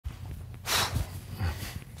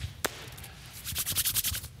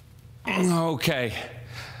Okay.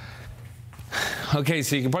 Okay,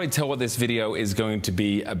 so you can probably tell what this video is going to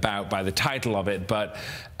be about by the title of it, but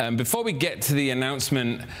before we get to the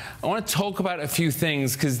announcement, I want to talk about a few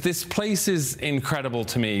things because this place is incredible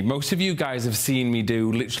to me. Most of you guys have seen me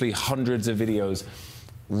do literally hundreds of videos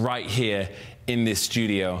right here in this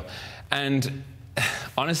studio. And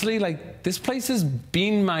honestly, like, this place has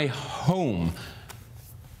been my home.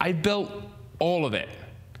 I built all of it,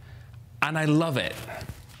 and I love it.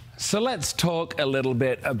 So let's talk a little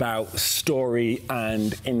bit about story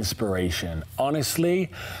and inspiration.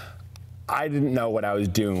 Honestly, I didn't know what I was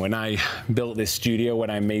doing when I built this studio,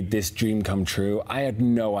 when I made this dream come true. I had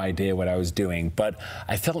no idea what I was doing, but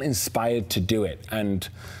I felt inspired to do it. And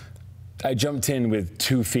I jumped in with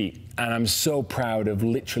 2 feet, and I'm so proud of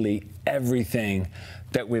literally everything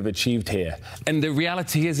that we've achieved here. And the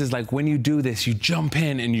reality is like when you do this, you jump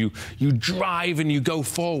in and you drive and you go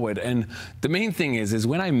forward. And the main thing is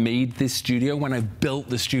when I made this studio, when I built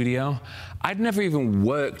the studio, I'd never even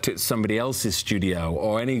worked at somebody else's studio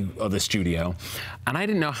or any other studio. And I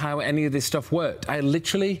didn't know how any of this stuff worked. I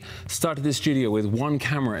literally started the studio with 1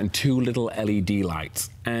 camera and 2 little LED lights.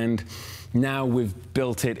 And now we've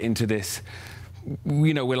built it into this,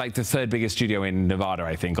 you know, we're like the 3rd biggest studio in Nevada,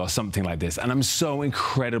 I think, or something like this. And I'm so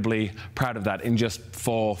incredibly proud of that in just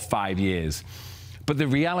 4 or 5 years. But the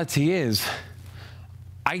reality is,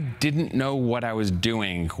 I didn't know what I was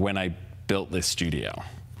doing when I built this studio.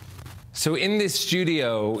 So in this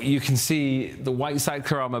studio, you can see the white side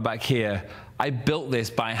Karama back here. I built this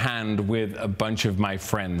by hand with a bunch of my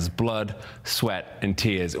friends, blood, sweat, and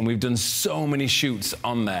tears. And we've done so many shoots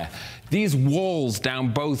on there. These walls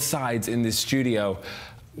down both sides in this studio,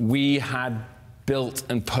 we had built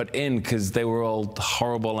and put in because they were all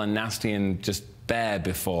horrible and nasty and just bare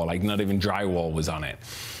before, like not even drywall was on it.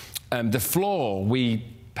 The floor, we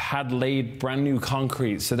had laid brand new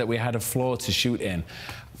concrete so that we had a floor to shoot in.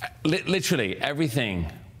 Literally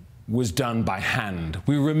everything was done by hand.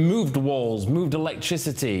 We removed walls, moved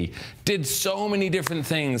electricity, did so many different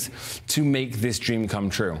things to make this dream come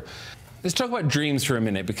true. Let's talk about dreams for a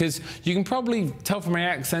minute, because you can probably tell from my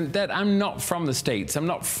accent that I'm not from the States. I'm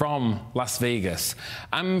not from Las Vegas.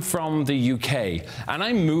 I'm from the UK, and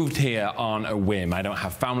I moved here on a whim. I don't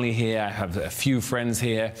have family here. I have a few friends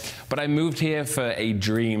here, but I moved here for a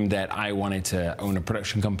dream that I wanted to own a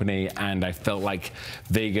production company, and I felt like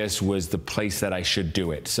Vegas was the place that I should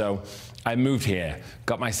do it. So I moved here,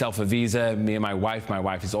 got myself a visa, me and my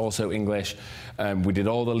wife is also English. We did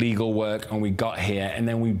all the legal work and we got here, and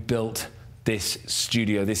then we built this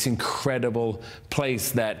studio, this incredible place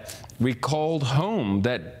that we called home,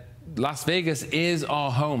 that Las Vegas is our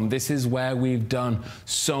home. This is where we've done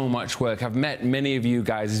so much work. I've met many of you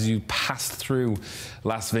guys as you passed through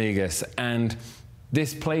Las Vegas, and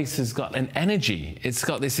this place has got an energy. It's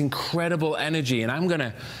got this incredible energy, and I'm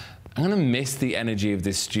gonna miss the energy of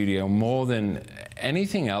this studio more than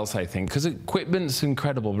anything else, I think, because equipment's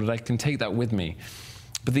incredible, but I can take that with me.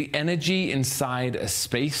 But the energy inside a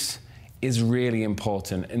space is really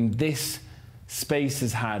important, and this space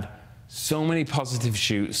has had so many positive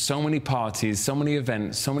shoots, so many parties, so many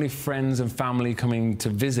events, so many friends and family coming to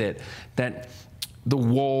visit, that the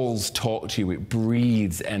walls talk to you. It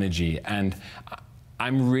breathes energy, and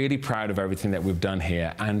I'm really proud of everything that we've done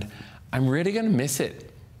here, and I'm really gonna miss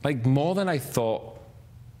it. Like, more than I thought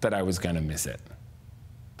that I was gonna miss it.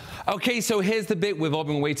 Okay, so here's the bit we've all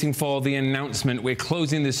been waiting for, the announcement. We're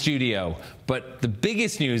closing the studio, but the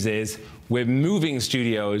biggest news is we're moving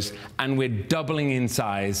studios, and we're doubling in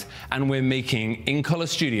size, and we're making In Color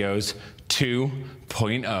Studios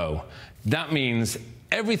 2.0. That means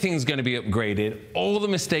everything's going to be upgraded. All the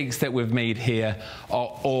mistakes that we've made here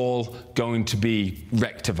are all going to be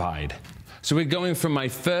rectified. So we're going from my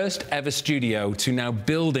first ever studio to now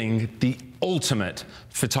building the ultimate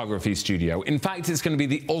photography studio. In fact, it's going to be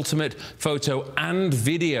the ultimate photo and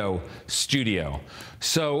video studio.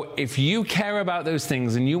 So if you care about those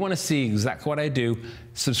things and you want to see exactly what I do,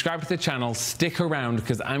 subscribe to the channel, stick around,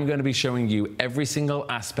 because I'm going to be showing you every single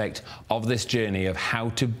aspect of this journey of how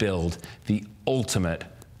to build the ultimate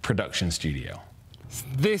production studio.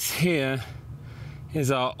 This here is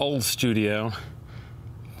our old studio.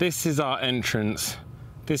 This is our entrance,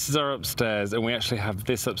 this is our upstairs, and we actually have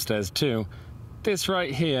this upstairs too. This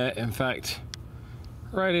right here, in fact,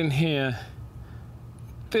 right in here,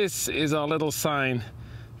 this is our little sign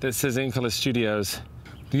that says In Color Studios.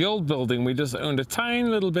 The old building, we just owned a tiny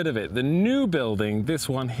little bit of it. The new building, this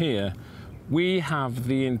one here, we have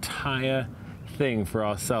the entire thing for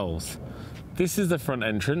ourselves. This is the front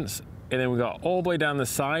entrance, and then we got all the way down the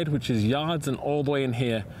side, which is yards, and all the way in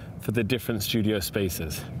here for the different studio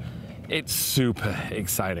spaces. It's super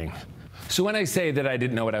exciting. So when I say that I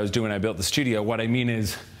didn't know what I was doing when I built the studio, what I mean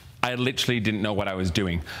is I literally didn't know what I was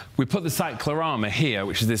doing. We put the cyclorama here,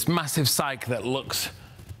 which is this massive cyc that looks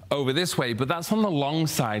over this way, but that's on the long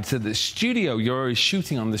side, so the studio, you're always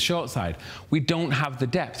shooting on the short side. We don't have the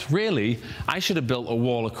depth. Really, I should have built a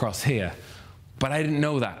wall across here, but I didn't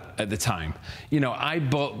know that at the time. You know, I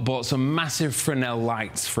bought some massive Fresnel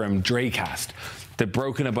lights from Dracast. They're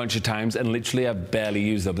broken a bunch of times, and literally I've barely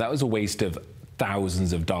used them. That was a waste of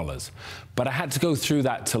thousands of dollars. But I had to go through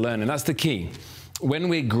that to learn, and that's the key. When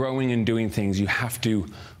we're growing and doing things, you have to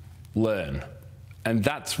learn. And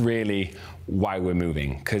that's really why we're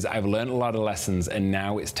moving, because I've learned a lot of lessons, and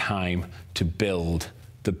now it's time to build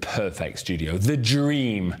the perfect studio, the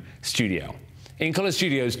dream studio. In Color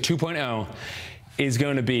Studios 2.0 is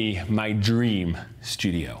going to be my dream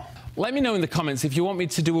studio. Let me know in the comments if you want me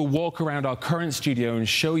to do a walk around our current studio and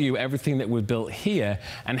show you everything that we've built here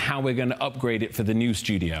and how we're going to upgrade it for the new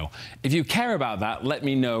studio. If you care about that, let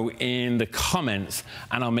me know in the comments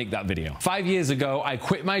and I'll make that video. 5 years ago, I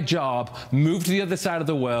quit my job, moved to the other side of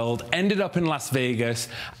the world, ended up in Las Vegas,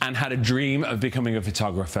 and had a dream of becoming a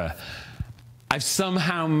photographer. I've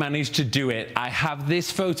somehow managed to do it. I have this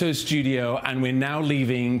photo studio, and we're now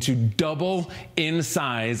leaving to double in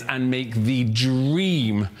size and make the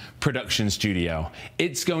dream production studio.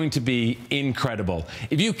 It's going to be incredible.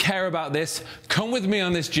 If you care about this, come with me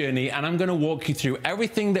on this journey, and I'm going to walk you through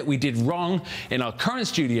everything that we did wrong in our current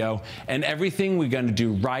studio and everything we're going to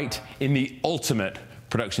do right in the ultimate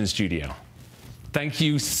production studio. Thank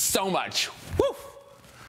you so much. Woo!